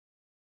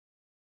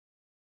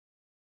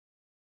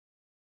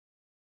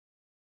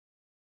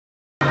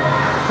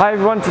Hi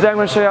everyone, today I'm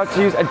going to show you how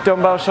to use a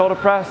dumbbell shoulder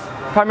press,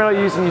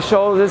 primarily using your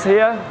shoulders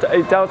here,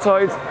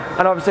 deltoids,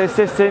 and obviously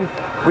assisting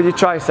with your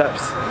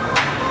triceps.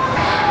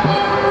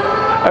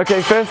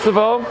 Okay, first of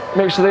all,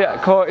 make sure the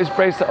core is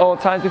braced at all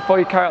times before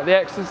you carry out the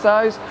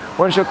exercise.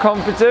 Once you're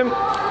confident,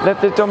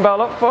 lift the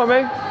dumbbell up for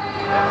me.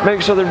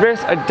 Make sure the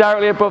wrists are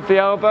directly above the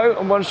elbow,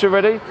 and once you're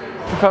ready,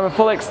 perform a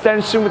full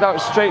extension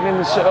without straightening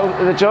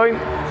the joint,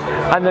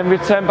 and then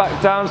return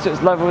back down so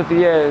it's level with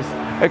the ears.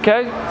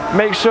 Okay?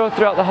 Make sure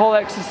throughout the whole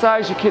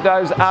exercise you keep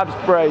those abs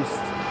braced.